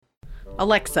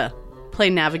Alexa, play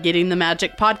Navigating the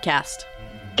Magic podcast.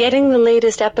 Getting the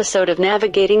latest episode of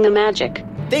Navigating the Magic.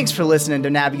 Thanks for listening to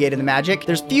Navigating the Magic.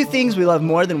 There's few things we love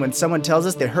more than when someone tells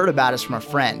us they heard about us from a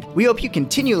friend. We hope you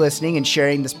continue listening and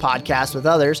sharing this podcast with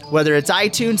others, whether it's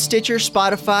iTunes, Stitcher,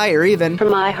 Spotify, or even from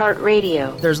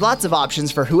iHeartRadio. There's lots of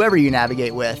options for whoever you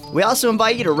navigate with. We also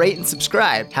invite you to rate and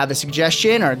subscribe. Have a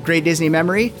suggestion or a great Disney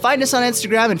memory? Find us on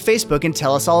Instagram and Facebook and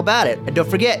tell us all about it. And don't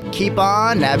forget, keep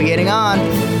on navigating on.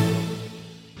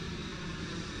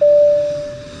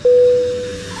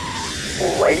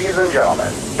 Ladies and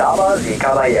gentlemen, damas y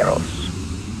caballeros,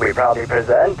 we proudly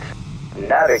present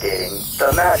Navigating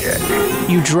the Magic.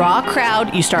 You draw a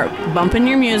crowd, you start bumping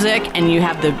your music, and you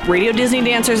have the Radio Disney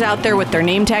dancers out there with their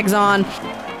name tags on.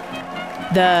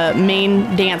 The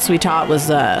main dance we taught was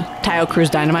Taio Cruz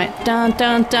Dynamite. Dun,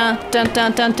 dun, dun, dun,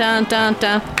 dun, dun, dun, dun,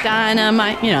 dun,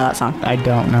 dynamite. You know that song. I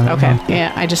don't know that Okay, song.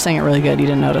 yeah, I just sang it really good. You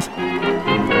didn't notice.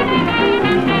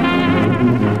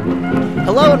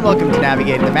 Hello and welcome to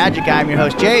Navigating the Magic. I'm your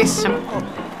host, Jace.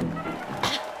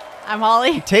 I'm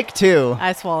Holly. Take two.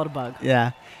 I swallowed a bug.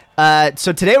 Yeah.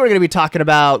 So today we're going to be talking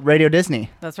about Radio Disney.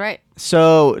 That's right.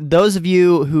 So those of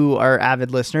you who are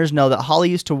avid listeners know that Holly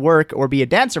used to work or be a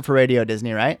dancer for Radio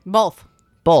Disney, right? Both.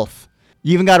 Both.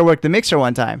 You even got to work the mixer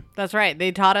one time. That's right.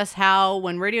 They taught us how,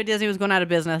 when Radio Disney was going out of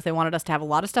business, they wanted us to have a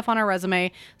lot of stuff on our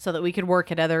resume so that we could work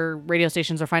at other radio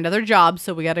stations or find other jobs.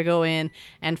 So we got to go in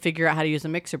and figure out how to use a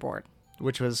mixer board.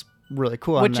 Which was really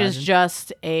cool. Which is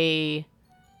just a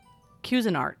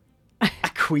Cuisinart. a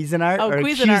Cuisinart? Oh, or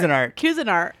Cuisinart.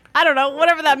 Cuisinart. I don't know.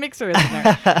 Whatever that mixer is in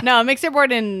there. No, a mixer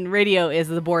board in radio is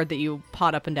the board that you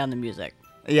pot up and down the music.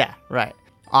 Yeah, right.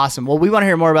 Awesome. Well, we want to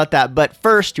hear more about that. But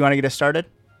first, you want to get us started?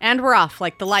 And we're off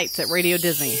like the lights at Radio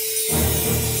Disney.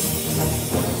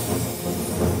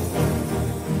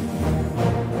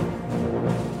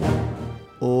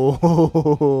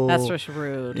 Oh. That's just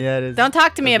rude. Yeah, it is. Don't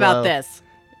talk to me about this.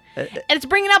 And it's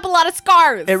bringing up a lot of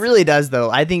scars. It really does, though.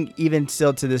 I think even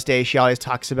still to this day, she always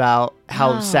talks about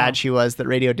how sad she was that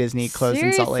Radio Disney closed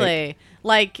in Salt Lake. Seriously.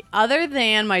 Like, other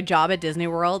than my job at Disney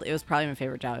World, it was probably my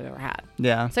favorite job I've ever had.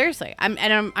 Yeah. Seriously. I'm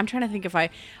trying to think if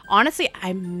honestly,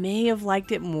 I may have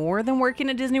liked it more than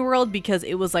working at Disney World because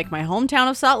it was like my hometown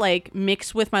of Salt Lake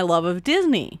mixed with my love of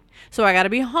Disney. So I got to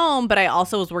be home, but I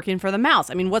also was working for the mouse.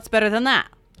 I mean, what's better than that?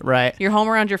 Right. You're home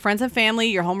around your friends and family.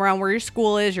 You're home around where your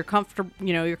school is, your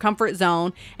comfort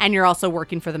zone, and you're also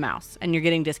working for the mouse, and you're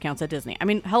getting discounts at Disney. I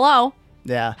mean, hello.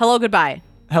 Yeah. Hello, goodbye.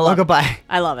 Hello, goodbye.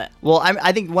 I love it. Well,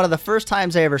 I think one of the first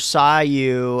times I ever saw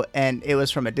you, and it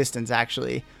was from a distance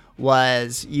actually,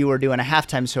 was you were doing a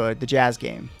halftime show at the Jazz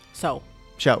game.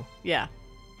 Show. Yeah.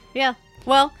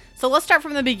 Well, so let's start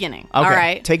from the beginning. Okay. All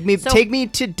right. Take me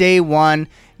to day one.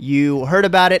 You heard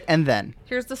about it, and then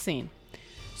here's the scene.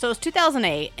 So it was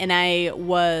 2008, and I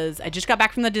just got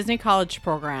back from the Disney College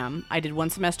program. I did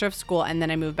one semester of school, and then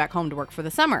I moved back home to work for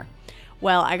the summer.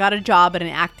 Well, I got a job at an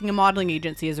acting and modeling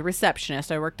agency as a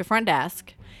receptionist. I worked the front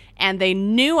desk, and they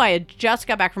knew I had just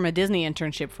got back from a Disney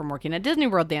internship from working at Disney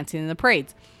World dancing in the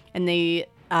parades. And they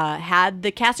had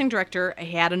the casting director,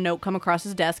 he had a note come across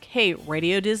his desk, hey,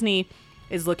 Radio Disney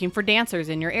is looking for dancers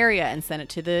in your area, and sent it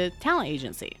to the talent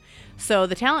agency. So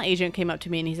the talent agent came up to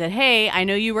me and he said, hey, I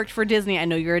know you worked for Disney. I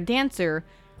know you're a dancer.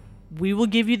 We will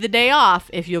give you the day off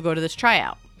if you'll go to this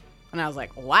tryout. And I was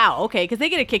like, wow, okay, because they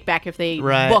get a kickback if they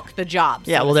book the job.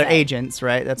 Yeah, well, they're agents,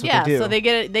 right? That's what they do. Yeah, so they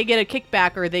get a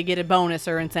kickback or they get a bonus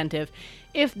or incentive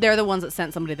if they're the ones that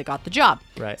sent somebody that got the job.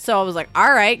 Right. So I was like,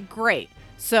 all right, great.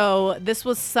 So this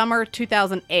was summer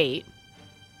 2008.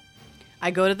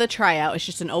 I go to the tryout. It's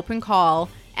just an open call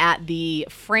at the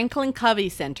Franklin Covey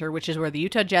Center, which is where the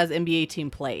Utah Jazz NBA team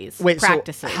plays.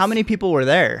 Practices. So how many people were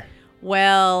there?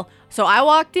 Well, so I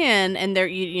walked in, and there,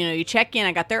 you check in.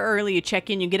 I got there early. You check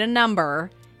in, you get a number,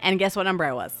 and guess what number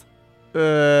I was?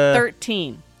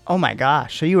 13. Oh my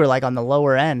gosh! So you were like on the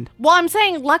lower end. Well, I'm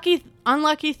saying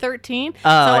unlucky 13. So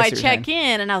I check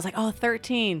in, and I was like,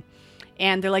 13,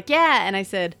 and they're like, yeah, and I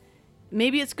said,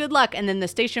 maybe it's good luck. And then the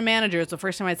station manager, it's the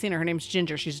first time I'd seen her. Her name's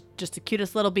Ginger. She's just the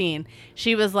cutest little bean.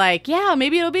 She was like, yeah,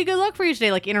 maybe it'll be good luck for you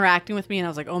today, like interacting with me. And I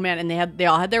was like, oh man. And they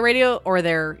all had their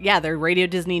Radio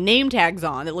Disney name tags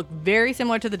on that looked very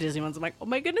similar to the Disney ones. I'm like, oh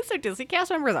my goodness, they're Disney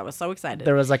cast members. I was so excited.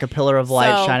 There was like a pillar of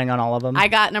light shining on all of them. I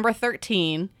got number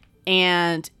 13,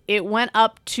 and it went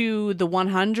up to the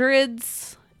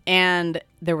 100s, and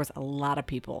there was a lot of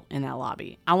people in that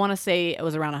lobby. I want to say it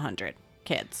was around 100.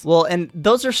 Kids. Well, and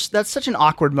that's such an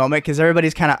awkward moment because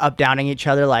everybody's kind of up-downing each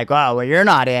other like, oh, well, you're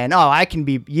not in. Oh, I can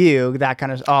be you. That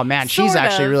kind of, oh, man, she's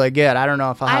actually really good. I don't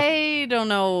know if I'll have. I don't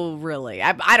know, really.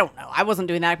 I don't know. I wasn't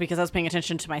doing that because I was paying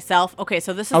attention to myself. Okay,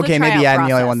 so this is the Okay, tryout maybe I'm process.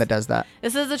 the only one that does that.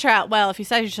 This is the tryout. Well, if you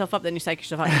psych yourself up, then you psych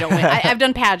yourself out. You don't win. I've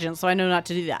done pageants, so I know not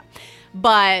to do that.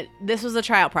 But this was the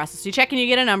tryout process. You check and you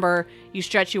get a number, you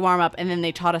stretch, you warm up, and then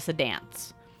they taught us a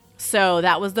dance. So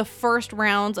that was the first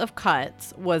rounds of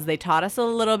cuts, was they taught us a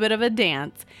little bit of a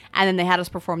dance, and then they had us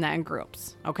perform that in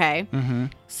groups, okay? Mm-hmm.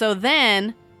 So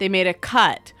then they made a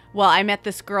cut. Well, I met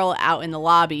this girl out in the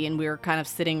lobby, and we were kind of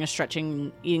sitting and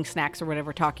stretching, eating snacks or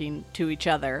whatever, talking to each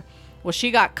other. Well, she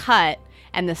got cut,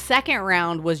 and the second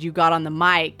round was you got on the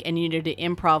mic and you needed to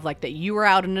improv like that you were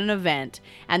out in an event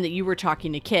and that you were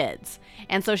talking to kids.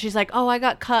 And so she's like, oh, I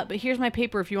got cut, but here's my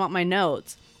paper if you want my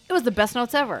notes. It was the best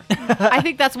notes ever. I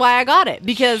think that's why I got it,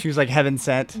 because She was like heaven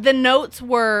sent. the notes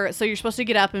were, so you're supposed to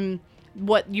get up and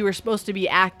what you were supposed to be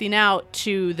acting out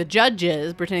to the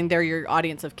judges, pretending they're your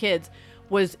audience of kids,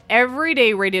 was every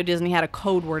day Radio Disney had a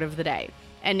code word of the day.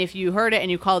 And if you heard it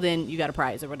and you called in, you got a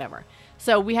prize or whatever.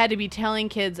 So we had to be telling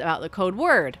kids about the code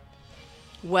word.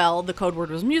 Well, the code word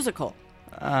was musical.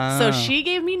 So she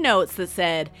gave me notes that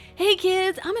said, hey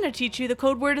kids, I'm going to teach you the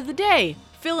code word of the day.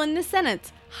 Fill in this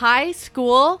sentence. High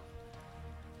school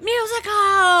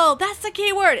musical. That's the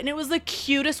key word. And it was the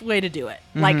cutest way to do it.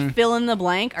 Like fill in the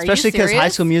blank. Are Especially you serious? because High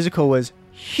School Musical was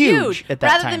huge at that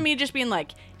Rather time. than me just being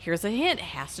like, here's a hint, it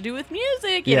has to do with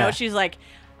music. You Yeah. know, she's like,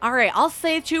 all right, I'll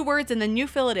say 2 words and then you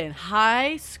fill it in.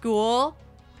 High school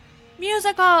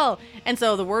musical. And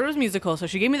so the word was musical. So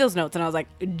she gave me those notes and I was like,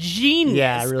 genius.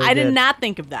 Yeah, really I did good. not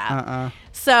think of that.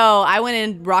 So I went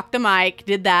in, rocked the mic,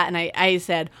 did that, and I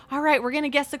said, all right, we're going to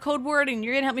guess the code word and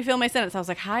you're going to help me fill my sentence. I was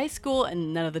like, high school,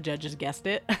 and none of the judges guessed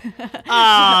it.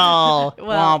 Oh,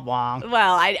 Well, womp womp.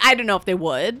 Well, I don't know if they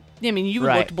would. I mean, you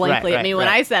Right, looked blankly right, at me right, when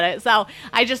right. I said it. So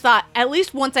I just thought, at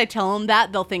least once I tell them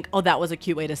that, they'll think, oh, that was a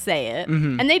cute way to say it.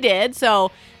 Mm-hmm. And they did.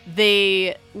 So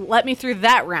they let me through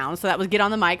that round. So that was get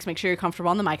on the mics, make sure you're comfortable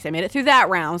on the mics. I made it through that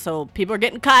round. So people are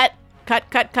getting cut.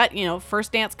 You know,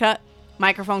 first dance cut,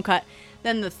 microphone cut.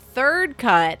 Then the third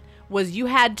cut was you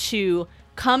had to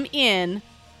come in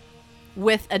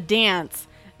with a dance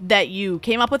that you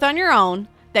came up with on your own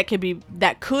that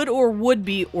could or would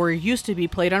be or used to be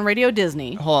played on Radio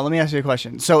Disney. Hold on, let me ask you a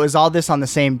question. So is all this on the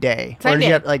same day? Same or did day.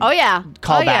 you have like oh yeah,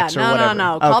 callbacks oh, yeah. or whatever?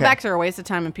 No. Okay. Callbacks are a waste of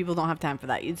time, and people don't have time for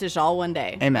that. It's just all one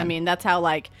day. Amen. I mean, that's how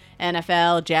like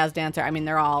NFL, Jazz Dancer. I mean,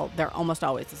 they're almost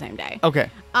always the same day.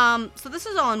 Okay. So this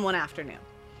is all in one afternoon.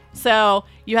 So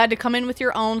you had to come in with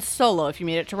your own solo if you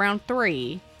made it to round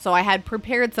 3. So I had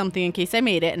prepared something in case I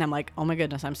made it, and I'm like, oh my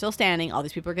goodness, I'm still standing. All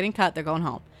these people are getting cut. They're going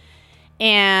home.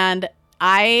 And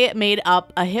I made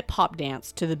up a hip hop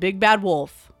dance to the Big Bad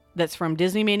Wolf that's from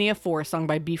Disney Mania 4, sung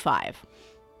by B5.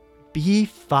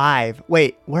 B5.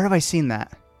 Wait, where have I seen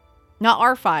that? Not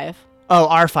R5. Oh,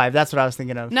 R5. That's what I was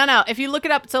thinking of. No. If you look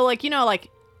it up, so like, you know, like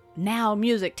Now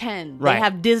Music 10, they Right.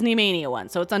 have Disney Mania 1.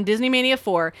 So it's on Disney Mania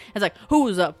 4. It's like,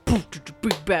 who's a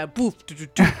big bad boof?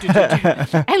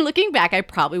 And looking back, I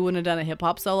probably wouldn't have done a hip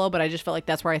hop solo, but I just felt like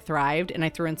that's where I thrived, and I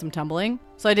threw in some tumbling.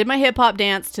 So I did my hip hop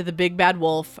dance to the Big Bad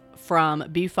Wolf from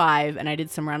B5, and I did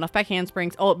some round off back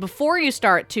handsprings. Oh, before you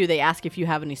start too, they ask if you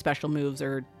have any special moves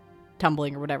or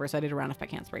tumbling or whatever. So I did a round off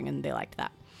back handspring, and they liked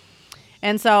that.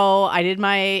 And so I did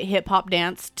my hip hop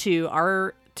dance to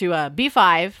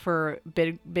B5 for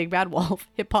Big Bad Wolf,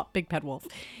 hip hop Big Bad Wolf,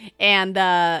 and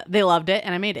they loved it,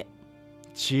 and I made it.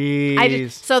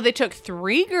 Jeez. So they took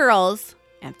 3 girls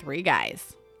and 3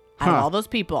 guys out of Huh. all those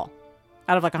people,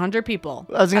 out of like 100 people.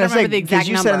 I was going don't to say, remember the because exact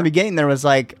you number. said in the beginning there was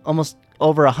like almost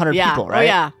over 100 people, right? Oh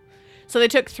yeah. So they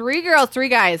took 3 girls, 3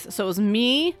 guys. So it was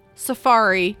me,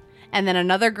 Safari, and then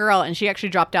another girl, and she actually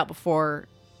dropped out before.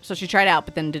 So she tried out,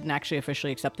 but then didn't actually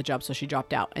officially accept the job, so she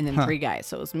dropped out. And then 3 guys.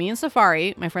 So it was me and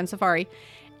Safari, my friend Safari,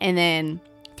 and then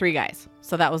 3 guys.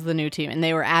 So that was the new team, and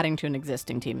they were adding to an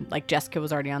existing team. Like Jessica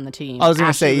was already on the team. I was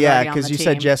gonna say, Ashley was yeah, already on 'cause the you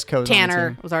said team. Jessica was on the Tanner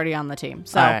team. was already on the team.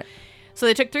 So, All right. so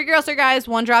they took 3 girls, 3 guys.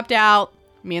 1 dropped out.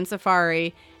 Me and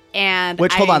Safari, and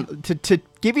Hold on. To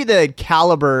give you the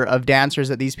caliber of dancers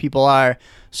that these people are,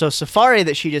 so Safari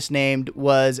that she just named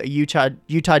was a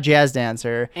Utah jazz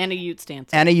dancer and a Utes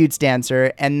dancer. and a Utes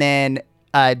dancer, and then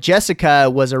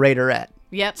Jessica was a Raiderette.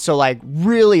 Yep. So like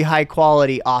really high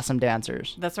quality, awesome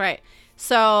dancers. That's right.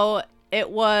 So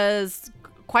it was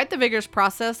quite the vigorous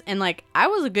process, and like I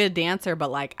was a good dancer,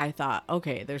 but like I thought,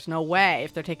 okay, there's no way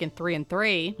if they're taking 3 and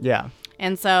 3. Yeah.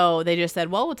 And so they just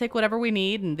said, well, we'll take whatever we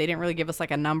need, and they didn't really give us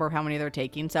like a number of how many they're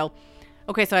taking. So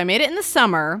okay, so I made it in the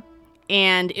summer,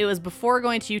 and it was before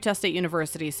going to Utah State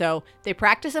University. So they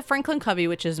practice at Franklin Covey,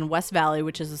 which is in West Valley,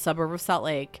 which is a suburb of Salt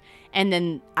Lake. And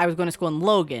then I was going to school in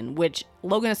Logan, which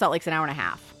Logan to Salt Lake's an hour and a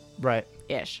half. Right.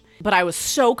 ish. But I was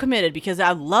so committed because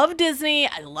I love Disney,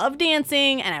 I love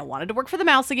dancing, and I wanted to work for the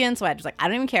mouse again. So I was like, I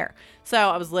don't even care. So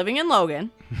I was living in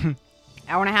Logan,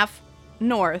 hour and a half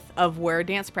north of where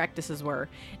dance practices were.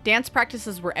 Dance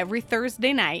practices were every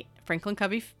Thursday night. Franklin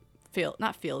Covey field,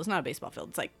 not field, it's not a baseball field.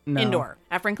 It's like indoor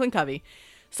at Franklin Covey.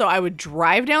 So I would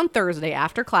drive down Thursday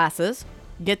after classes,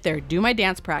 get there, do my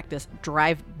dance practice,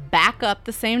 drive back up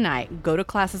the same night, go to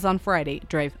classes on Friday,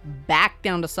 drive back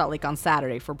down to Salt Lake on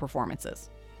Saturday for performances.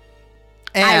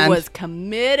 And I was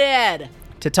committed.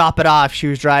 to top it off, she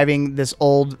was driving this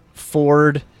old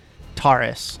Ford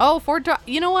Taurus. Oh, Ford Taurus.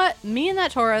 You know what? Me and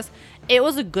that Taurus, it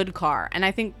was a good car. And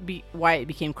I think why it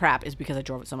became crap is because I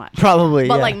drove it so much. Probably,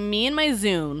 But yeah. like me and my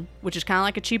Zune, which is kind of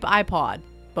like a cheap iPod,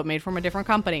 but made from a different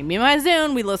company. Me and my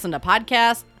Zune, we listened to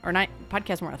podcasts, or not,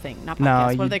 podcasts weren't a thing, not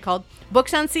podcasts. What are they called?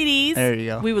 Books on CDs. There you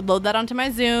go. We would load that onto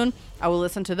my Zune. I would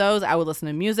listen to those. I would listen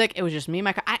to music. It was just me and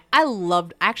my car. I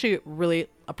actually really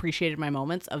appreciated my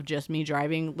moments of just me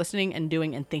driving, listening, and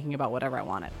doing and thinking about whatever I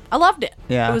wanted. I loved it.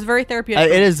 Yeah. It was very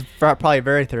therapeutic. It is probably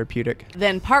very therapeutic.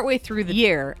 Then partway through the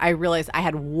year, I realized I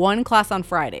had one class on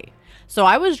Friday. So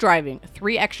I was driving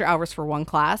 3 extra hours for one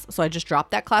class. So I just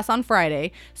dropped that class on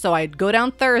Friday. So I'd go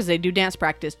down Thursday, do dance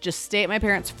practice, just stay at my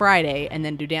parents' Friday, and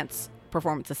then do dance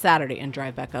performances Saturday and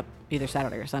drive back up either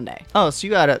Saturday or Sunday. Oh, so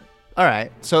you got it. All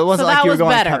right. So it wasn't So like that you were was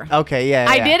going. better. Okay, yeah.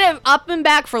 I did it up and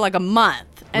back for like a month.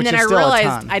 And Which then is I still a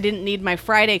realized ton. I didn't need my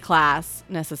Friday class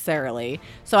necessarily.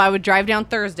 So I would drive down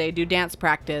Thursday, do dance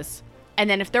practice. And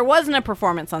then if there wasn't a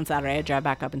performance on Saturday, I'd drive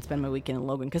back up and spend my weekend in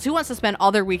Logan. Because who wants to spend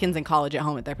all their weekends in college at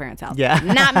home at their parents' house? Yeah.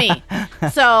 Not me.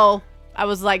 So I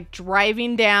was like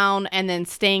driving down and then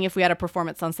staying if we had a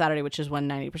performance on Saturday, which is when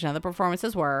 90% of the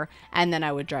performances were. And then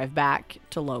I would drive back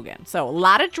to Logan. So a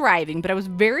lot of driving, but I was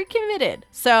very committed.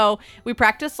 So we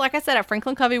practiced, like I said, at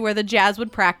Franklin Covey where the jazz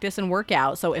would practice and work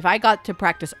out. So if I got to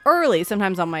practice early,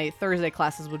 sometimes on my Thursday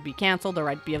classes would be canceled or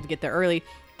I'd be able to get there early.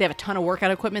 They have a ton of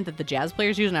workout equipment that the jazz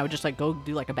players use, and I would just like go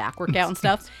do like a back workout and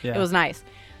stuff. Yeah. It was nice.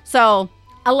 So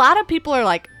a lot of people are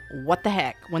like, what the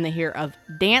heck when they hear of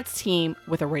dance team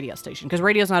with a radio station, because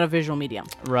radio is not a visual medium.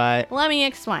 Right. Let me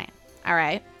explain. All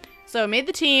right. So I made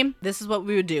the team. This is what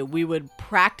we would do. We would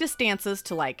practice dances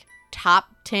to like top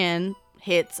 10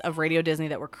 hits of Radio Disney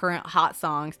that were current hot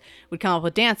songs. We'd come up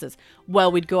with dances.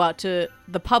 Well, we'd go out to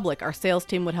the public. Our sales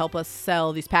team would help us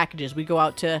sell these packages. We'd go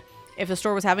out to, if the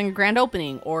store was having a grand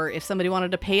opening, or if somebody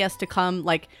wanted to pay us to come,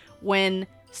 like when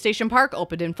Station Park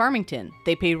opened in Farmington,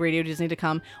 they paid Radio Disney to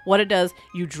come. What it does,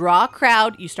 you draw a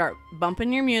crowd, you start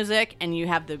bumping your music, and you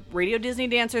have the Radio Disney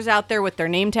dancers out there with their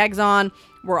name tags on.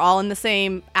 We're all in the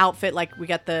same outfit, like we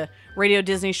got the Radio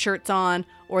Disney shirts on,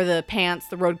 or the pants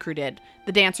the road crew did.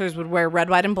 The dancers would wear red,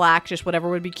 white, and black, just whatever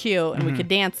would be cute, and we could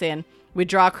dance in. We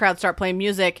draw a crowd, start playing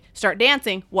music, start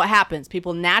dancing. What happens?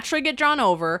 People naturally get drawn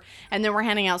over, and then we're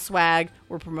handing out swag.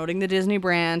 We're promoting the Disney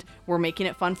brand. We're making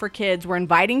it fun for kids. We're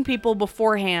inviting people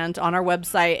beforehand on our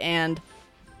website and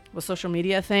was social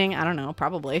media a thing? I don't know,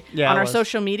 probably. Yeah, on it our was.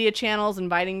 social media channels,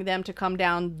 inviting them to come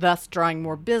down, thus drawing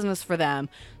more business for them.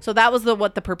 So that was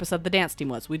what the purpose of the dance team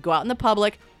was. We'd go out in the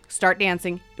public, start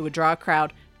dancing. It would draw a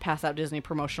crowd, pass out Disney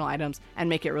promotional items, and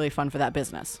make it really fun for that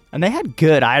business. And they had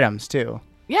good items too.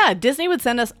 Yeah, Disney would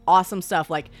send us awesome stuff.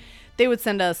 Like, they would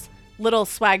send us little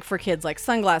swag for kids, like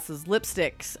sunglasses,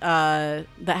 lipsticks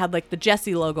that had, like, the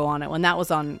Jessie logo on it when that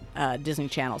was on Disney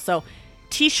Channel. So,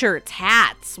 T-shirts,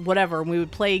 hats, whatever. And we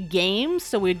would play games,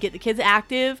 so we'd get the kids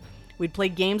active. We'd play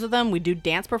games with them. We'd do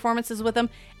dance performances with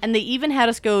them. And they even had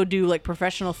us go do, like,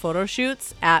 professional photo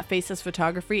shoots at Faces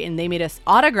Photography, and they made us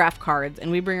autograph cards,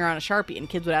 and we bring around a Sharpie, and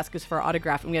kids would ask us for our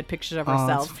autograph, and we had pictures of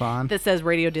ourselves that's fun. that says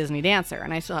Radio Disney Dancer,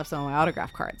 and I still have some of my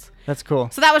autograph cards. That's cool.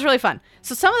 So that was really fun.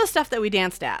 So some of the stuff that we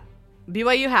danced at,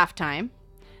 BYU halftime,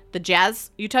 the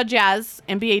Utah Jazz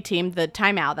NBA team, the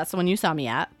timeout, that's the one you saw me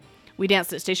at. We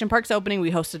danced at Station Park's opening.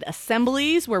 We hosted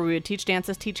assemblies where we would teach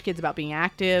dances, teach kids about being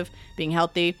active, being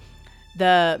healthy.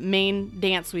 The main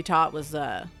dance we taught was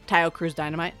Tayo Cruz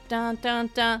Dynamite. Dun, dun,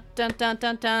 dun, dun, dun,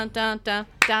 dun, dun, dun, dun,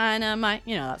 dynamite.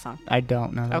 You know that song. I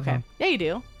don't know that Okay. song. Yeah, you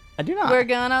do. I do not. We're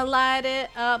gonna light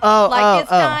it up Oh, like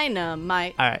it's oh.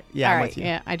 dynamite. All right. Yeah, All I'm right. with you.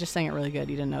 Yeah, I just sang it really good.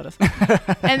 You didn't notice.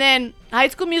 And then High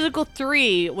School Musical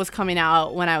 3 was coming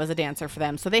out when I was a dancer for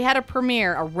them. So they had a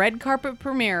premiere, a red carpet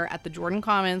premiere at the Jordan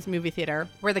Commons movie theater,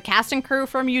 where the cast and crew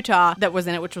from Utah that was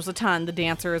in it, which was a ton, the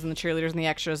dancers and the cheerleaders and the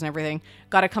extras and everything,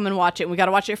 got to come and watch it. And we got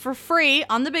to watch it for free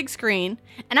on the big screen.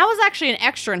 And I was actually an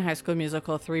extra in High School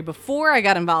Musical 3 before I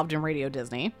got involved in Radio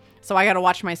Disney. So I got to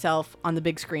watch myself on the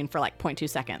big screen for like 0.2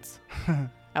 seconds.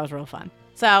 That was real fun.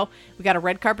 So we got a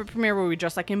red carpet premiere where we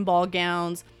dressed like in ball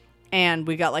gowns, and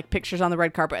we got like pictures on the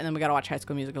red carpet, and then we got to watch High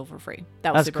School Musical for free.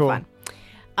 That was That's super cool. fun.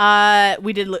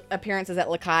 We did appearances at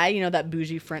Lacaille, you know, that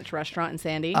bougie French restaurant in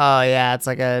Sandy. Oh, yeah. It's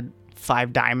like a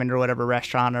 5 Diamond or whatever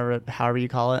restaurant or however you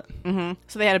call it. Mm-hmm.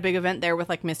 So they had a big event there with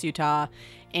like Miss Utah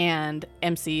and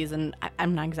MCs, and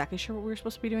I'm not exactly sure what we were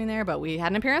supposed to be doing there, but we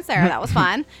had an appearance there. That was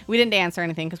fun. We didn't dance or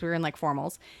anything because we were in like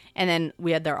formals, and then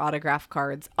we had their autograph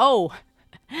cards. Oh,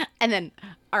 and then,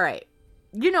 all right,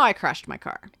 you know I crushed my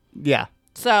car. Yeah.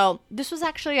 So this was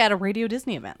actually at a Radio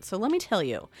Disney event. So let me tell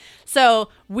you. So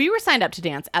we were signed up to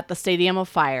dance at the Stadium of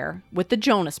Fire with the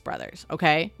Jonas Brothers,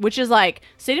 okay? Which is like,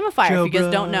 Stadium of Fire, if you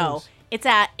guys don't know, it's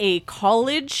at a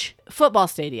college football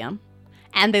stadium,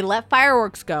 and they let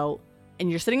fireworks go, and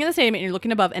you're sitting in the stadium, and you're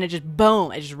looking above, and it just,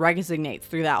 boom, it just resonates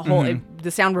through that whole,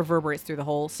 the sound reverberates through the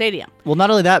whole stadium. Well, not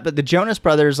only that, but the Jonas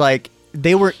Brothers, like,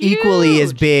 they were equally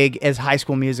as big as High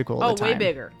School Musical at the time. Oh, way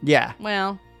bigger. Yeah.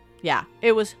 Well, yeah,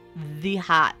 it was the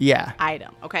hot Yeah.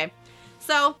 item, okay?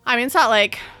 So, I'm in Salt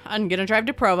Lake. I'm going to drive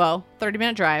to Provo,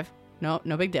 30-minute drive. No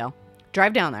big deal.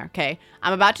 Drive down there, okay?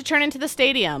 I'm about to turn into the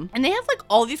stadium, and they have, like,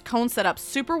 all these cones set up,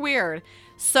 super weird.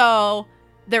 So,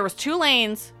 there was 2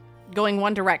 lanes going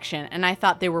one direction, and I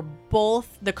thought they were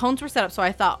both, the cones were set up, so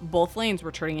I thought both lanes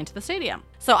were turning into the stadium.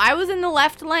 So, I was in the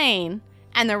left lane,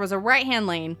 and there was a right-hand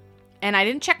lane, and I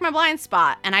didn't check my blind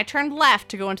spot, and I turned left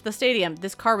to go into the stadium.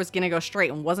 This car was going to go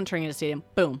straight and wasn't turning into the stadium.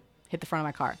 Boom. Hit the front of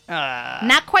my car.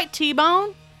 Not quite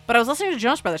T-bone, but I was listening to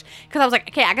Jonas Brothers because I was like,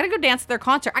 okay, I got to go dance at their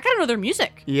concert. I got to know their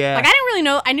music. Yeah. Like, I didn't really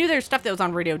know. I knew their stuff that was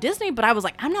on Radio Disney, but I was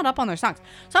like, I'm not up on their songs.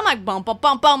 So I'm like, bum, bum,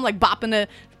 bum, bum, like bopping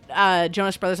the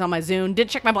Jonas Brothers on my Zune. Didn't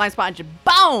check my blind spot and just,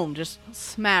 boom, just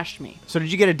smashed me. So did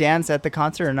you get a dance at the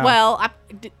concert or no? Well,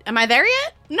 am I there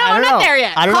yet? No, I I'm don't not know. there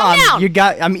yet. I don't Calm know.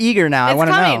 down. I'm eager now. I want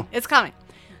to know. It's coming.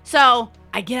 So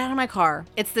I get out of my car.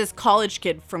 It's this college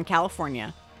kid from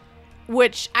California,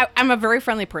 which I'm a very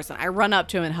friendly person. I run up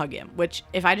to him and hug him, which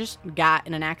if I just got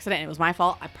in an accident and it was my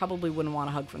fault, I probably wouldn't want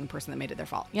a hug from the person that made it their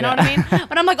fault. You know what I mean?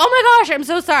 But I'm like, oh my gosh, I'm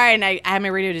so sorry. And I had my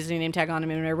Radio Disney name tag on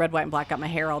him and my red, white, and black, got my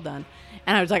hair all done.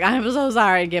 And I was like, I'm so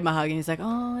sorry, and gave him a hug. And he's like,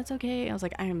 oh, it's okay. I was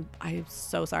like, I'm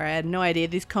so sorry. I had no idea.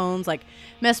 These cones like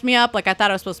messed me up. Like I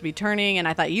thought I was supposed to be turning, and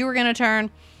I thought you were gonna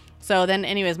turn. So then,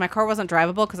 anyways, my car wasn't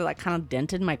drivable because it like kind of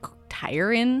dented my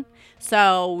tire in.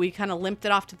 So we kind of limped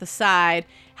it off to the side.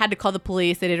 Had to call the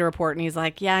police. They did a report, and he's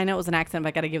like, yeah, I know it was an accident, but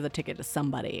I got to give the ticket to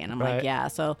somebody. And I'm like, yeah.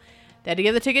 So they had to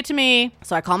give the ticket to me.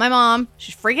 So I call my mom.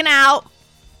 She's freaking out.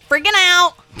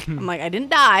 I'm like, I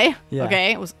didn't die. Yeah.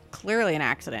 Okay, it was clearly an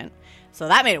accident. So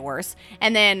that made it worse.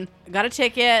 And then got a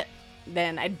ticket.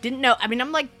 Then I didn't know. I mean,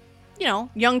 I'm like, you know,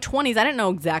 young 20s. I didn't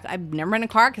know exactly. I've never been in a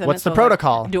car. What's the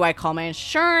protocol? Like, do I call my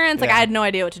insurance? Like, I had no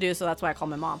idea what to do. So that's why I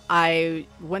called my mom. I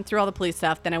went through all the police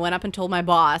stuff. Then I went up and told my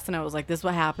boss. And I was like, this is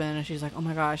what happened. And she's like, oh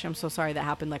my gosh, I'm so sorry that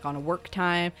happened like on a work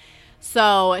time.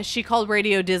 So she called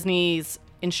Radio Disney's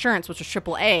insurance, which was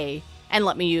AAA. And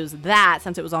let me use that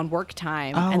since it was on work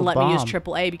time. And let me use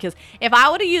AAA. Because if I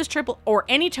would have used triple or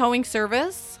any towing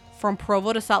service from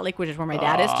Provo to Salt Lake, which is where my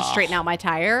dad is, to straighten out my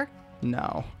tire,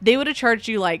 no, they would have charged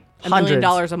you like $1 million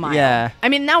a mile. Yeah. I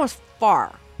mean, that was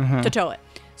far to tow it.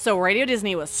 So Radio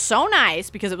Disney was so nice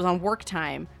because it was on work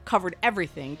time, covered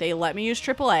everything. They let me use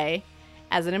AAA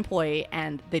as an employee,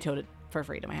 and they towed it for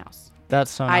free to my house.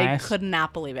 That's so nice. I could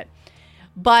not believe it.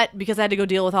 But because I had to go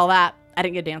deal with all that, I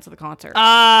didn't get to dance at the concert.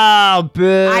 Oh,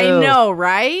 boo. I know,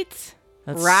 right?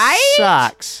 That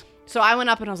sucks. So I went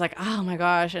up and I was like, oh my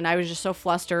gosh. And I was just so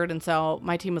flustered. And so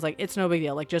my team was like, it's no big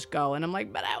deal. Like, just go. And I'm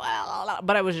like, but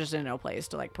I was just in no place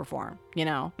to like perform, you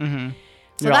know? Mm-hmm.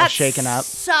 So You're all that shaken up.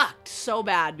 Sucked so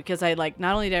bad because I like,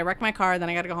 not only did I wreck my car, then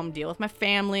I got to go home and deal with my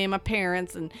family and my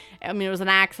parents. And I mean, it was an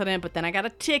accident, but then I got a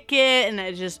ticket and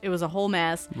it was a whole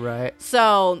mess. Right.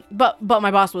 So, but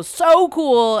my boss was so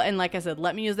cool. And like I said,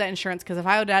 let me use that insurance because if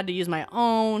I would have had to use my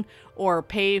own or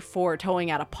pay for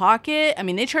towing out of pocket, I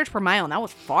mean, they charge per mile and that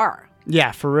was far.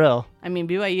 Yeah, for real. I mean,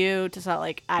 BYU to Salt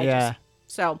Lake, Yeah.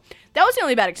 So that was the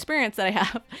only bad experience that I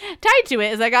have tied to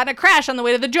it is I got in a crash on the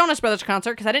way to the Jonas Brothers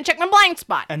concert because I didn't check my blind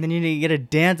spot. And then you need to get a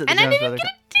dance at the And I Jonas didn't Brothers.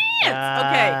 get a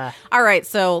dance. Okay. All right.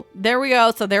 So there we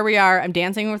go. So there we are. I'm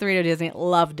dancing with Radio Disney.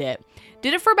 Loved it.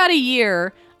 Did it for about a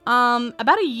year.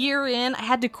 About a year in, I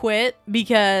had to quit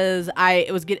because I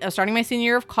was starting my senior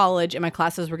year of college and my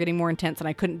classes were getting more intense and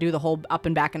I couldn't do the whole up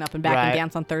and back and Right.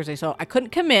 dance on Thursday. So I couldn't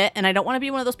commit, and I don't want to be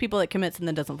one of those people that commits and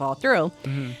then doesn't follow through.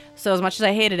 Mm-hmm. So as much as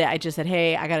I hated it, I just said,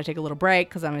 hey, I got to take a little break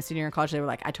because I'm a senior in college. They were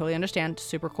like, I totally understand.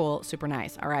 Super cool. Super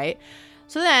nice. All right.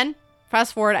 So then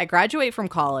fast forward, I graduate from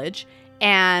college.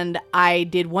 And I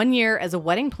did 1 year as a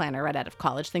wedding planner right out of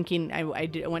college, thinking I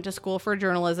went to school for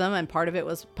journalism, and part of it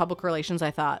was public relations.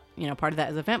 I thought, part of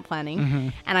that is event planning. Mm-hmm.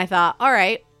 And I thought, all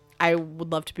right, I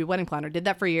would love to be a wedding planner. Did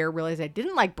that for a year, realized I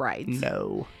didn't like brides.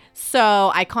 No.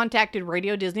 So I contacted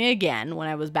Radio Disney again when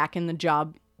I was back in the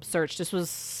job search. This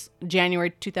was January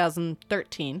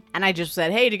 2013. And I just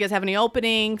said, hey, do you guys have any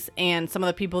openings? And some of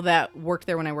the people that worked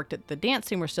there when I worked at the dance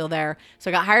team were still there.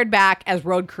 So I got hired back as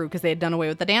road crew because they had done away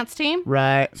with the dance team.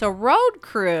 Right. So road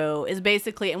crew is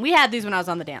basically, and we had these when I was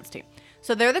on the dance team.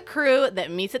 So they're the crew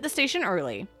that meets at the station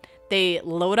early. They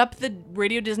load up the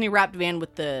Radio Disney wrapped van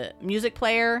with the music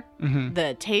player,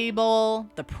 the table,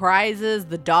 the prizes,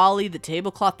 the dolly, the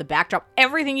tablecloth, the backdrop,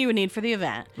 everything you would need for the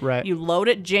event. Right. You load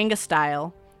it Jenga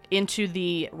style into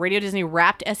the Radio Disney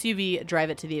wrapped SUV, drive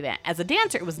it to the event. As a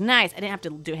dancer, it was nice. I didn't have to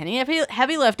do any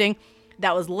heavy lifting.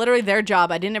 That was literally their job.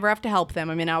 I didn't ever have to help them.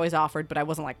 I mean, I always offered, but I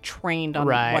wasn't like trained on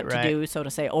what to do, so to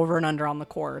say, over and under on the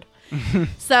cord.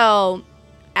 So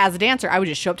as a dancer, I would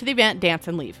just show up to the event, dance,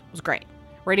 and leave. It was great.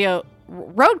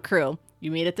 Road crew,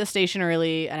 you meet at the station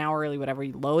early, an hour early, whatever.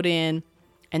 You load in,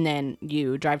 and then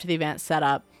you drive to the event, set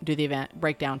up, do the event,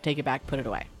 break down, take it back, put it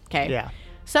away. Okay? Yeah.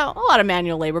 So a lot of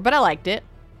manual labor, but I liked it.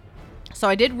 So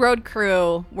I did road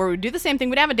crew where we'd do the same thing.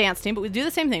 We'd have a dance team, but we'd do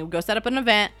the same thing. We'd go set up an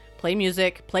event, play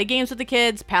music, play games with the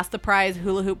kids, pass the prize,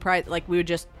 hula hoop prize. Like, we would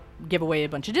just give away a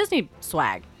bunch of Disney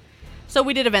swag. So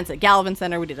we did events at Gallivan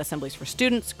Center. We did assemblies for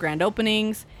students, grand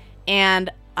openings, and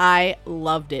I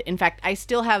loved it. In fact, I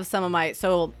still have some of my...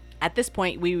 So at this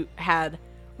point, we had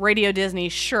Radio Disney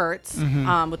shirts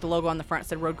with the logo on the front,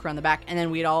 said Road Crew on the back, and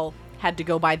then we'd all had to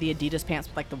go buy the Adidas pants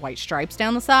with like the white stripes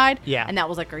down the side. Yeah. And that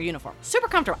was like our uniform. Super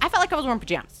comfortable. I felt like I was wearing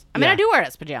pajamas. I mean, Yeah. I do wear it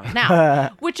as pajamas now,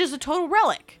 which is a total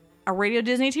relic. A Radio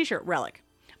Disney t-shirt relic.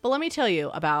 But let me tell you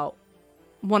about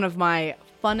one of my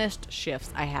funnest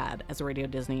shifts I had as a Radio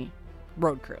Disney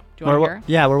road crew. Do you want to hear?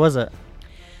 Yeah, where was it?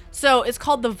 So it's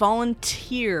called the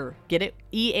Volunteer. Get it?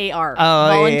 EAR. Oh,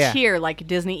 Volunteer, like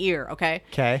Disney ear, okay?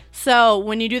 Okay. So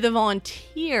when you do the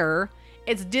Volunteer,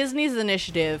 it's Disney's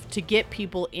initiative to get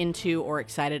people into or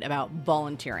excited about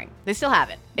volunteering. They still have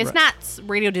it. It's not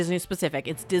Radio Disney specific.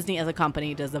 It's Disney as a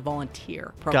company does the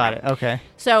Volunteer program. Got it. Okay.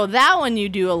 So that one you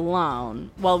do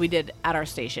alone. Well, we did at our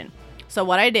station. So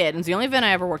what I did, and it's the only event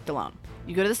I ever worked alone.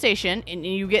 You go to the station and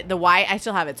you get the white, I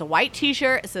still have it. It's a white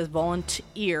t-shirt. It says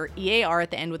Volunteer, EAR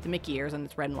at the end with the Mickey ears, and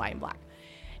it's red and white and black.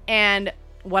 And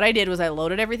what I did was I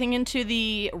loaded everything into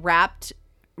the wrapped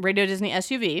Radio Disney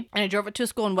SUV, and I drove it to a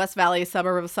school in West Valley, a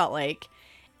suburb of Salt Lake.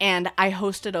 And I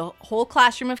hosted a whole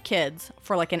classroom of kids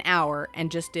for like an hour and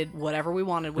just did whatever we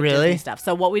wanted with Disney stuff.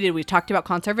 So what we did, we talked about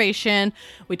conservation.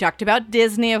 We talked about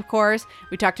Disney, of course.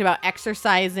 We talked about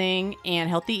exercising and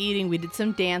healthy eating. We did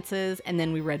some dances, and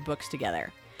then we read books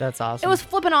together. That's awesome. It was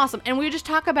flipping awesome. And we would just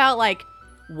talk about like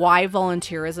why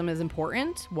volunteerism is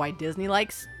important, why Disney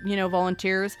likes,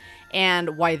 volunteers,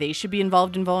 and why they should be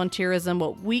involved in volunteerism,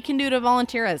 what we can do to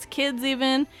volunteer as kids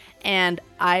even. And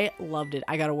I loved it.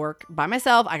 I got to work by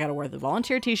myself. I got to wear the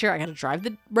volunteer t-shirt. I got to drive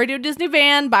the Radio Disney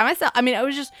van by myself. I mean,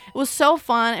 it was so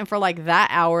fun. And for like that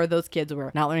hour, those kids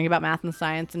were not learning about math and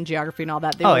science and geography and all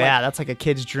that. They were that's like a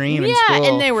kid's dream in school.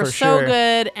 Yeah, and they were for so sure.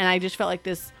 good. And I just felt like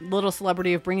this little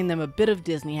celebrity of bringing them a bit of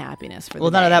Disney happiness for the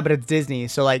Well, none day. of that, but it's Disney.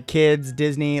 So like kids,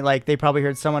 Disney, like they probably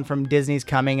heard someone from Disney's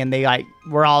coming, and they like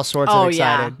were all sorts of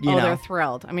excited. Yeah. They're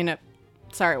thrilled. I mean,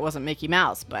 sorry it wasn't Mickey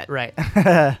Mouse, but Right.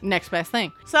 next best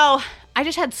thing. So I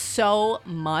just had so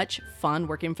much fun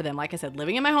working for them. Like I said,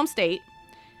 living in my home state,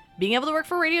 being able to work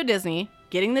for Radio Disney,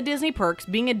 getting the Disney perks,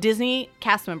 being a Disney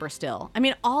cast member still. I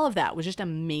mean, all of that was just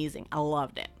amazing. I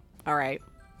loved it. All right.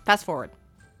 Fast forward.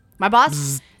 My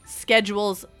boss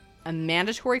schedules a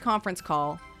mandatory conference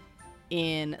call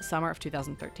in summer of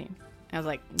 2013. I was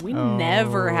like, we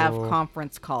never have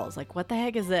conference calls. Like, what the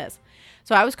heck is this?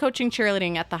 So I was coaching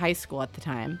cheerleading at the high school at the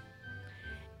time.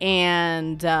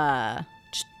 And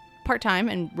just part-time,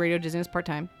 and Radio Disney is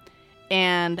part-time.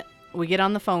 And we get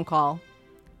on the phone call.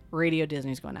 Radio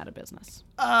Disney's going out of business.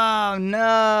 Oh,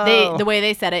 no. The way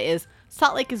they said it is,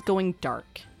 Salt Lake is going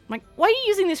dark. I'm like, why are you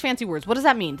using these fancy words? What does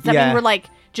that mean? Does that mean we're like,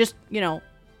 just,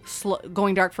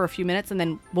 going dark for a few minutes and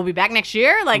then we'll be back next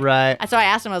year? Like, right. So I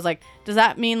asked him, I was like, does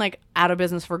that mean like out of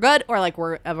business for good, or like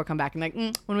we're ever come back? And like,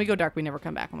 when we go dark, we never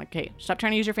come back. I'm like, hey, stop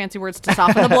trying to use your fancy words to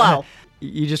soften the blow.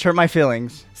 You just hurt my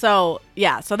feelings. So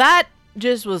yeah, so that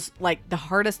just was like the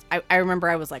hardest. I remember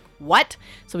I was like, what?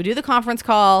 So we do the conference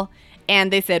call,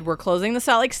 and they said, we're closing the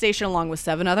Salt Lake station along with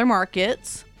 7 other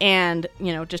markets. And,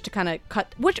 just to kind of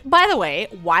cut, which, by the way,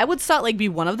 why would Salt Lake be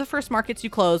one of the first markets you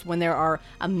close when there are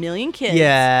 1 million kids,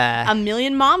 Yeah. 1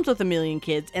 million moms with 1 million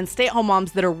kids, and stay-at-home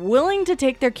moms that are willing to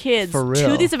take their kids For real.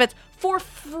 to these events for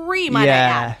free, might I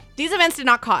add. These events did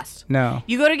not cost. No.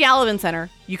 You go to Gallivan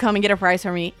Center, you come and get a prize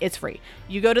from me, it's free.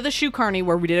 You go to the Shoe Carney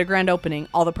where we did a grand opening,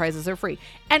 all the prizes are free.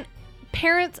 And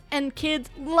parents and kids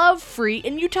love free,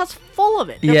 and Utah's full of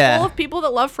it. They're full of people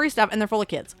that love free stuff, and they're full of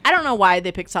kids. I don't know why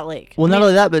they picked Salt Lake. Well, not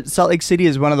only that, but Salt Lake City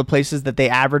is one of the places that they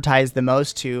advertise the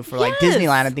most to for like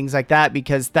Disneyland and things like that,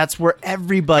 because that's where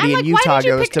everybody in Utah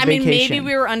goes to vacation. Maybe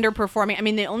we were underperforming. I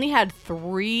mean, they only had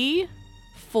 3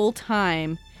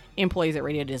 full-time employees at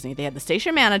Radio Disney. They had the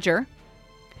station manager,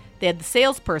 they had the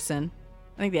salesperson.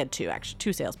 I think they had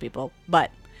 2 salespeople,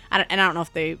 but I don't know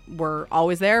if they were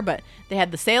always there, but they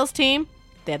had the sales team,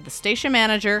 they had the station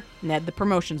manager, and they had the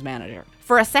promotions manager.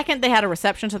 For a second, they had a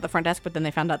receptionist at the front desk, but then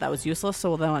they found out that was useless.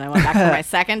 So then when I went back for my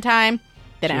second time,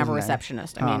 they didn't have a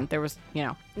receptionist. I mean, there was,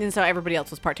 and so everybody else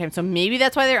was part-time. So maybe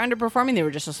that's why they're underperforming. They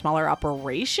were just a smaller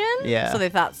operation. Yeah. So they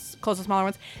thought close to smaller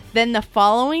ones. Then the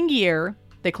following year,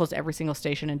 they closed every single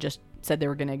station and just said they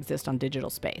were going to exist on digital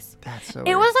space. That's so It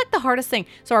weird. was like the hardest thing.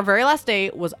 So our very last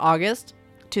day was August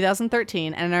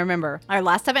 2013, and I remember our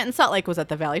last event in Salt Lake was at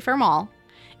the Valley Fair Mall.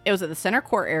 It was at the center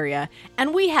court area,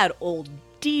 and we had old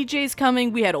DJs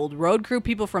coming. We had old road crew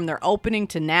people from their opening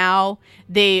to now.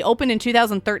 They opened in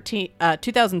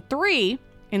 2003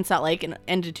 in Salt Lake and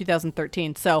ended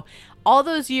 2013. So all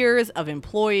those years of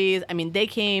employees, I mean, they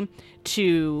came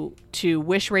to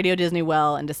wish Radio Disney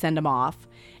well and to send them off.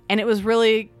 And it was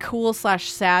really cool /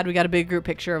 sad. We got a big group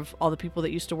picture of all the people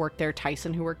that used to work there.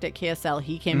 Tyson, who worked at KSL,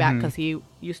 he came back because he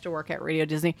used to work at Radio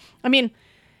Disney. I mean,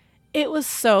 it was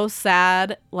so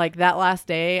sad. Like that last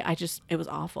day, it was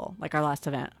awful. Like our last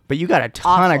event. But you got a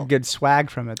ton Awful. of good swag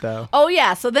from it, though. Oh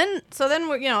yeah. So then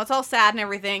we're, it's all sad and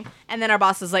everything. And then our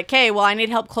boss is like, "Hey, well, I need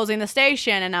help closing the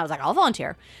station." And I was like, "I'll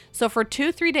volunteer." So for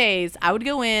 2-3 days, I would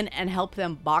go in and help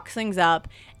them box things up,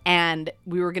 and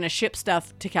we were gonna ship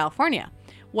stuff to California.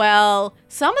 Well,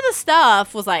 some of the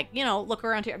stuff was like, look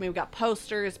around here. I mean, we got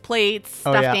posters, plates,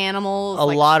 stuffed animals. A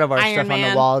lot of our Iron stuff Man. on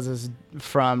the walls is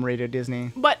from Radio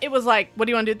Disney. But it was like, what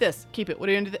do you want to do with this? Keep it. What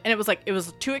do you want to do? And it was like, it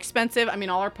was too expensive. I mean,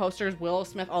 all our posters, Willow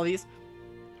Smith, all these.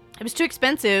 It was too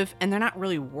expensive, and they're not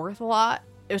really worth a lot.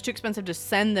 It was too expensive to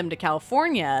send them to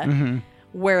California,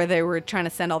 where they were trying to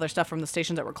send all their stuff from the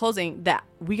stations that were closing, that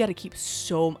we got to keep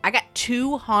I got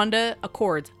 2 Honda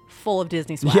Accords full of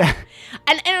Disney swag. Yeah.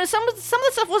 And some of the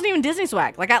stuff wasn't even Disney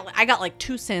swag. Like I got like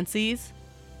 2 Sensi's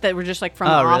that were just like from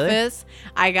the really? office.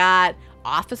 I got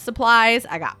office supplies.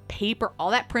 I got paper,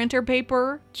 all that printer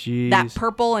paper. Jeez. That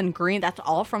purple and green, that's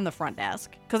all from the front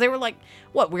desk. Because they were like,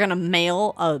 what, we're going to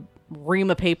mail a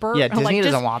ream of paper? Yeah, I'm Disney like,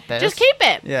 doesn't want this. Just keep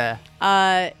it.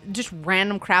 Yeah. Just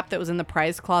random crap that was in the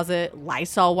prize closet,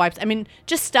 Lysol wipes. I mean,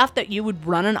 just stuff that you would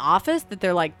run an office that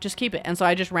they're like, just keep it. And so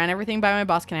I just ran everything by my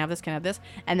boss. Can I have this? Can I have this?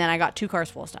 And then I got 2 cars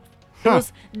full of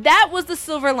stuff. That was the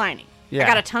silver lining. Yeah. I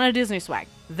got a ton of Disney swag.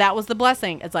 That was the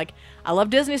blessing. It's like, I love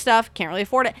Disney stuff, can't really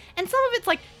afford it. And some of it's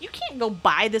like, you can't go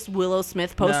buy this Willow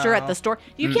Smith poster at the store.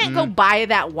 You can't go buy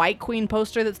that White Queen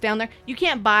poster that's down there. You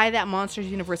can't buy that Monsters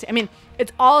University. I mean,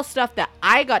 it's all stuff that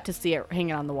I got to see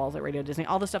hanging on the walls at Radio Disney.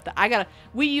 All the stuff that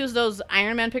we use those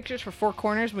Iron Man pictures for 4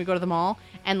 corners when we go to the mall.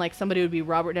 And like somebody would be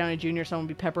Robert Downey Jr., someone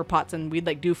would be Pepper Potts, and we'd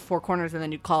like do 4 corners and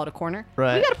then you'd call it a corner.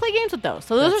 Right. We got to play games with those.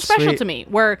 So those That's are special sweet. to me,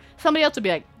 where somebody else would be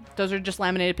like, those are just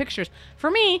laminated pictures.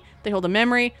 For me, they hold a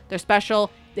memory. They're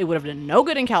special. They would have done no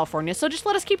good in California, so just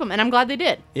let us keep them. And I'm glad they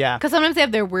did. Yeah. Because sometimes they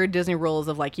have their weird Disney rules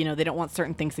of like, they don't want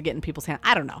certain things to get in people's hands.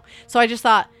 I don't know. So I just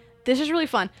thought, this is really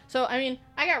fun. So, I mean,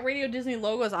 I got Radio Disney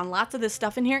logos on lots of this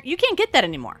stuff in here. You can't get that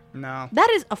anymore. No. That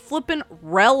is a flippin'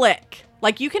 relic.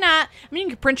 Like, you cannot, you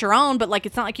can print your own, but like,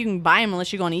 it's not like you can buy them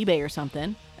unless you go on eBay or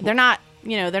something. They're not,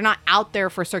 they're not out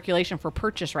there for circulation for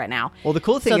purchase right now. Well, the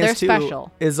cool thing they're is, too,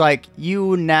 special. is like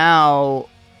you now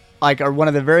are one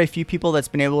of the very few people that's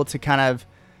been able to kind of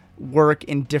work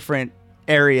in different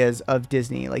areas of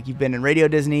Disney. Like you've been in Radio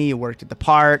Disney, you worked at the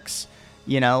parks,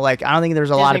 like I don't think there's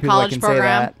a lot of Disney people that College can program.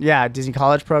 say that. Yeah, Disney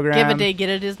College program. Give a Day, Get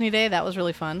a Disney Day. That was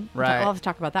really fun. Right. We'll have to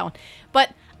talk about that one.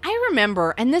 But I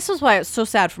remember, and this was why it's so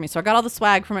sad for me. So I got all the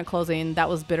swag from it closing. That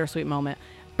was a bittersweet moment.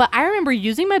 But I remember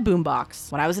using my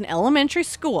boombox when I was in elementary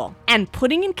school and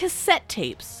putting in cassette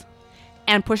tapes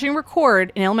and pushing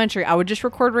record in elementary. I would just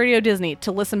record Radio Disney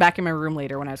to listen back in my room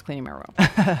later when I was cleaning my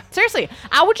room. Seriously,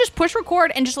 I would just push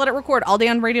record and just let it record all day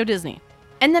on Radio Disney.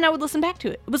 And then I would listen back to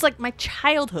it. It was like my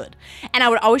childhood. And I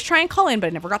would always try and call in, but I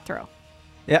never got through.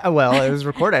 Yeah, well, it was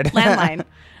recorded. Landline.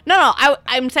 No,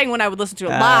 I'm saying when I would listen to it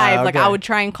live, like okay. I would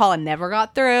try and call and never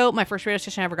got through. My first radio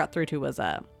station I ever got through to was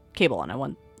cable, and I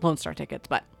won Lone Star tickets,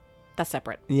 but that's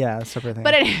separate. Yeah, that's a separate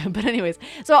thing. But anyways,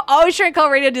 so I always try and call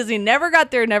Radio Disney. Never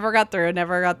got through.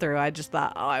 I just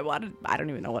thought, I don't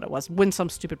even know what it was. Win some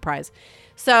stupid prize.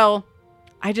 So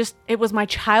it was my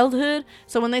childhood.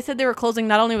 So when they said they were closing,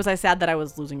 not only was I sad that I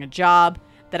was losing a job,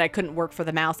 that I couldn't work for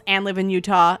the mouse and live in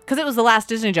Utah because it was the last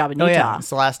Disney job in Oh Utah. yeah, it's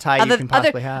the last tie you can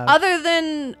possibly have. Other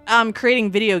than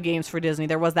creating video games for Disney,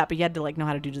 there was that, but you had to like know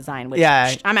how to do design. Which,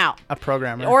 Yeah, I'm out. A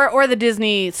programmer. Or the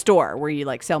Disney store where you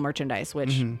like sell merchandise,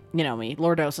 which you know me,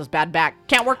 Lordosa's bad back,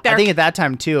 can't work there. I think at that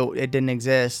time too, it didn't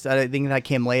exist. I think that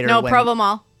came later. No, when, Provo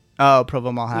Mall. Oh,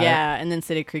 Provo Mall had it. Yeah, and then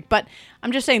City Creek. But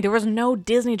I'm just saying there was no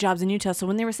Disney jobs in Utah. So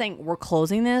when they were saying we're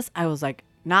closing this, I was like,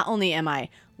 not only am I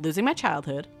losing my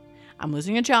childhood, I'm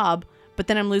losing a job, but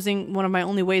then I'm losing one of my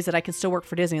only ways that I can still work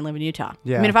for Disney and live in Utah.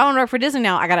 Yeah. I mean, if I want to work for Disney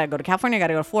now, I got to go to California, I got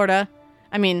to go to Florida.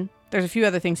 I mean, there's a few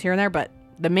other things here and there, but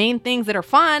the main things that are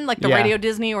fun, like the Yeah. Radio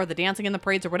Disney or the dancing in the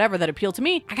parades or whatever that appeal to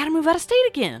me, I got to move out of state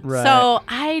again. Right. So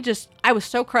I was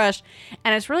so crushed.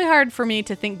 And it's really hard for me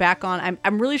to think back on.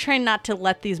 I'm really trying not to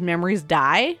let these memories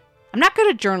die. I'm not good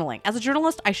at journaling. As a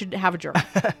journalist, I should have a journal.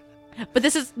 But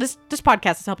this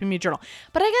podcast is helping me journal.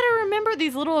 But I got to remember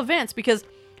these little events because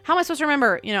how am I supposed to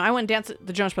remember, I went and danced at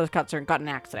the Jonas Brothers concert and got in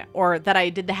an accident, or that I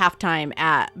did the halftime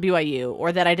at BYU,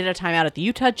 or that I did a timeout at the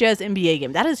Utah Jazz NBA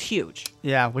game. That is huge.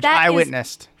 Yeah, which That I is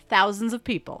witnessed. Thousands of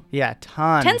people. Yeah,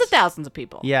 tons. Tens of thousands of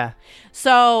people. Yeah.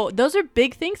 So those are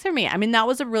big things for me. I mean, that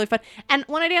was a really fun. And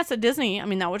when I danced at Disney, I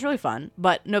mean, that was really fun.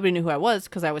 But nobody knew who I was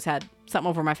because I always had something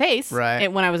over my face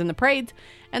Right. when I was in the parades.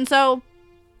 And so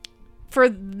for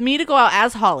me to go out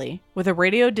as Holly with a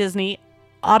Radio Disney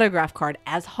autograph card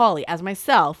as Holly, as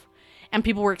myself, and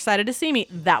people were excited to see me,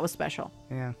 that was special.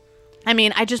 Yeah. I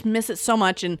mean, I just miss it so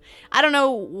much. And I don't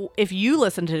know if you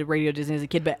listened to Radio Disney as a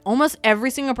kid, but almost every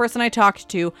single person I talked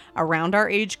to around our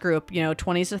age group,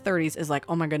 20s to 30s, is like,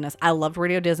 oh my goodness, I loved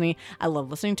Radio Disney. I loved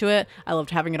listening to it. I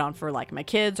loved having it on for like my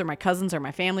kids or my cousins or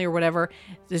my family or whatever.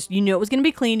 Just, it was going to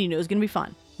be clean. It was going to be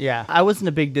fun. Yeah. I wasn't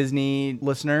a big Disney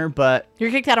listener, but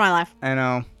You're kicked out of my life. I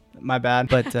know. My bad.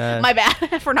 But My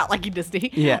bad for not liking Disney.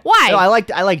 yeah. Why? No, I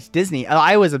liked Disney.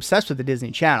 I was obsessed with the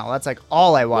Disney Channel. That's like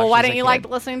all I watched. Well, why as a didn't you kid. like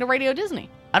listening to Radio Disney?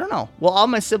 I don't know. Well, all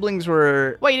my siblings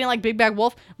were. What, you didn't like Big Bad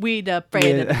Wolf? We'd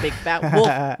afraid of the Big Bad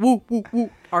Wolf. Woo, woo, woo.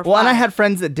 Well, and I had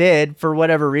friends that did for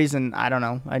whatever reason. I don't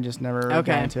know. I just never got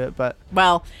Okay. into it. But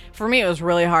Well, for me, it was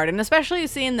really hard. And especially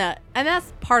seeing that, and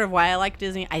that's part of why I like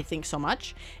Disney, I think, so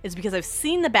much, is because I've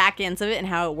seen the back ends of it and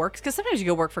how it works. Because sometimes you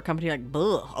go work for a company like,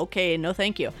 ugh, okay, no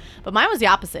thank you. But mine was the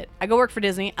opposite. I go work for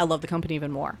Disney. I love the company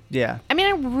even more. yeah. I mean,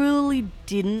 I really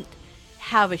didn't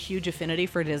have a huge affinity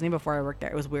for Disney before I worked there.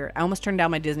 It was weird. I almost turned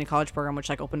down my Disney college program, which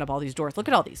like opened up all these doors. Look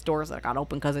at all these doors that got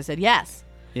open because I said yes.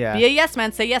 Yeah. Be a yes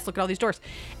man, say yes, look at all these doors.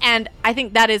 And I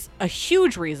think that is a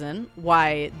huge reason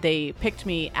why they picked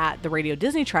me at the Radio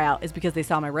Disney tryout, is because they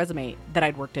saw my resume that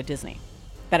I'd worked at Disney,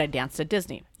 that I danced at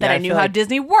Disney, that Yeah, I I knew feel how like-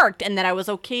 Disney worked, and that I was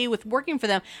okay with working for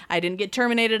them. I didn't get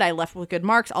terminated. I left with good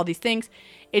marks, all these things.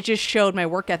 It just showed my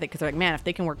work ethic, because they're like, man, if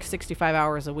they can work 65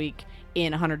 hours a week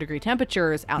in 100-degree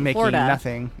temperatures out in Making Florida.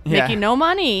 nothing. Yeah. Making no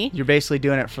money. You're basically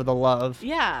doing it for the love.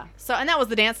 Yeah. So, and that was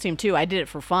the dance team too. I did it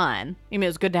for fun. I mean, it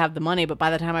was good to have the money, but by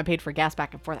the time I paid for gas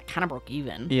back and forth, I kind of broke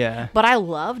even. Yeah. But I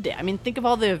loved it. I mean, think of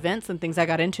all the events and things I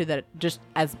got into that just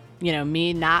as,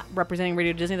 me not representing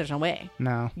Radio Disney, there's no way.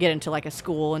 No. Get into like a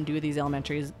school and do these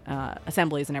elementary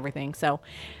assemblies and everything. So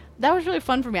that was really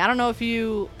fun for me. I don't know if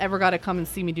you ever got to come and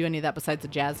see me do any of that besides the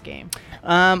jazz game.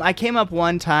 I came up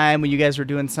one time when you guys were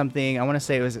doing something. I want to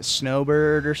say it was at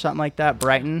Snowbird or something like that.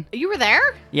 Brighton. You were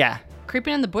there? Yeah.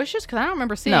 Creeping in the bushes? Because I don't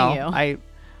remember seeing No. you.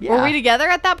 Yeah. Were we together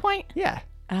at that point? Yeah.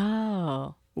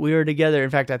 Oh. We were together. In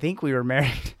fact, I think we were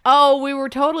married. Oh, we were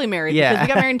totally married. Yeah. Because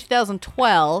we got married in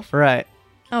 2012. Right.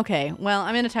 Okay, well,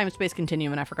 I'm in a time-space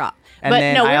continuum, and I forgot. And but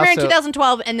then no, we I were married in also-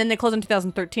 2012, and then they closed in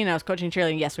 2013. I was coaching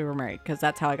cheerleading. Yes, we were married, because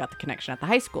that's how I got the connection at the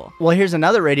high school. Well, here's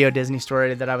another Radio Disney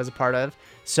story that I was a part of.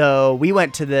 So we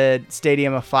went to the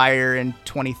Stadium of Fire in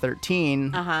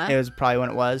 2013. Uh-huh. It was probably when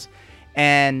it was.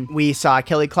 And we saw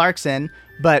Kelly Clarkson,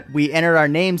 but we entered our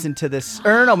names into this.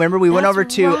 Or no, remember, we went That's over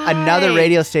to another right.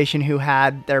 radio station who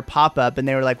had their pop-up, and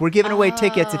they were like, we're giving away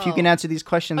tickets if you can answer these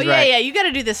questions Oh, right. yeah, you got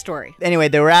to do this story. Anyway,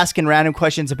 they were asking random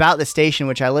questions about the station,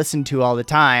 which I listened to all the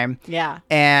time. Yeah.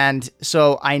 And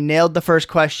so I nailed the first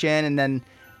question, and then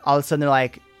all of a sudden they're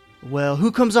like, well,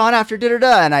 who comes on after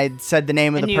da-da-da? And I said the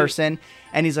name of And the you- person,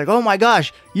 and he's like, oh my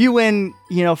gosh, you win,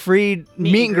 free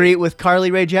meet and greet with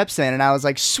Carly Rae Jepsen. And I was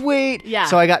like, sweet. Yeah.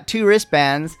 So I got 2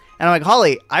 wristbands, and I'm like,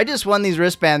 Holly, I just won these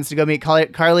wristbands to go meet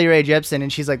Carly Rae Jepsen.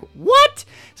 And she's like, what?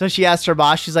 So she asked her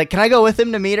boss, she's like, can I go with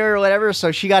him to meet her or whatever?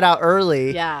 So she got out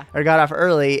early. Yeah. Or got off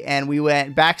early, and we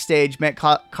went backstage, met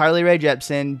Carly Rae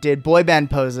Jepsen, did boy band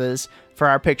poses for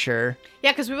our picture.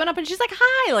 Yeah, because we went up and she's like,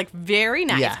 hi, like very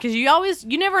nice. Yeah. Because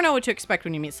you never know what to expect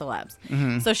when you meet celebs.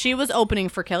 So she was opening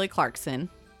for Kelly Clarkson.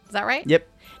 Is that right? Yep.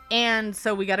 And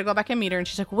so we got to go back and meet her. And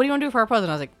she's like, what do you want to do for our pose?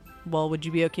 And I was like, well, would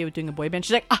you be okay with doing a boy band?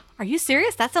 She's like, are you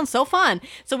serious? That sounds so fun.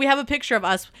 So we have a picture of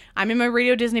us. I'm in my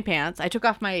Radio Disney pants. I took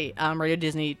off my Radio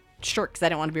Disney shirt because I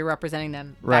didn't want to be representing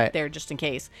them back there just in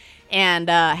case. And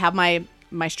have my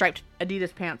striped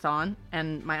Adidas pants on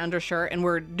and my undershirt, and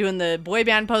we're doing the boy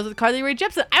band pose with Carly Rae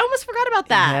Jepsen. I almost forgot about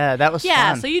that. Yeah, that was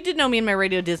fun. So you did know me in my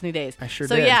Radio Disney days. I sure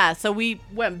did. did. So yeah, so we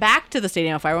went back to the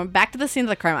Stadium of Fire, went back to the scene of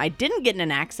the crime. I didn't get in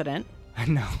an accident.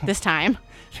 No. This time.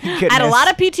 Thank I had a goodness. lot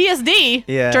of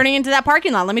PTSD turning into that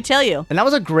parking lot, let me tell you. And that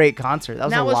was a great concert. That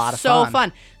was a lot of fun. So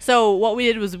fun. So what we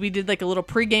did was we did like a little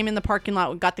pregame in the parking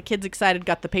lot. We got the kids excited,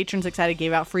 got the patrons excited,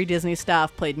 gave out free Disney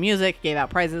stuff, played music, gave out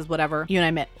prizes, whatever. You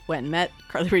and I went and met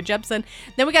Carly Rae Jepsen.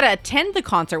 Then we got to attend the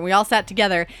concert. We all sat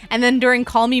together. And then during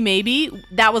Call Me Maybe,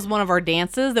 that was one of our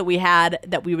dances that we had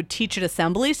that we would teach at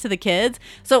assemblies to the kids.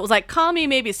 So it was like, Call Me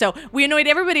Maybe. So we annoyed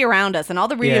everybody around us, and all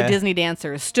the Radio Disney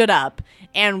dancers stood up,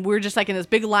 and we're just like in this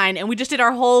big line, and we just did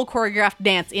our whole choreographed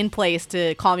dance in place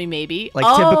to Call Me Maybe. Like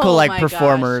typical my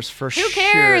performers gosh. for sure. Who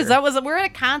cares? We're at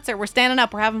a concert. We're standing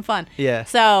up. We're having fun. Yeah.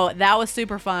 So that was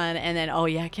super fun. And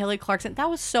then Kelly Clarkson. That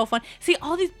was so fun. See,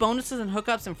 all these bonuses and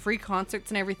hookups and free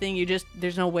concerts and everything.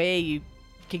 There's no way you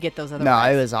could get those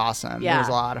otherwise. No, it was awesome. Yeah. It was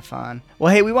a lot of fun.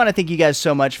 Well, hey, we want to thank you guys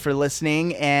so much for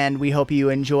listening, and we hope you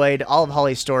enjoyed all of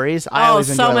Holly's stories. I always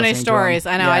enjoy so many listening to stories.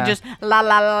 them. I know. Yeah. I just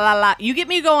la. You get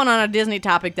me going on a Disney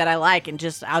topic that I like, and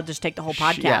I'll just take the whole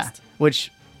podcast. Yeah, which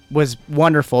was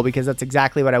wonderful because that's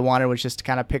exactly what I wanted, was just to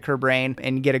kind of pick her brain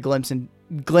and get a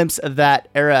glimpse of that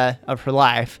era of her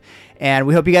life. And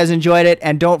we hope you guys enjoyed it.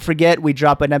 And don't forget, we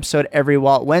drop an episode every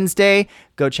Walt Wednesday.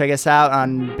 Go check us out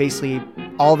on basically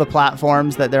all the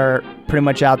platforms that they're pretty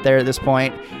much out there at this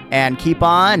point. And keep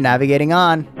on navigating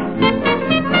on.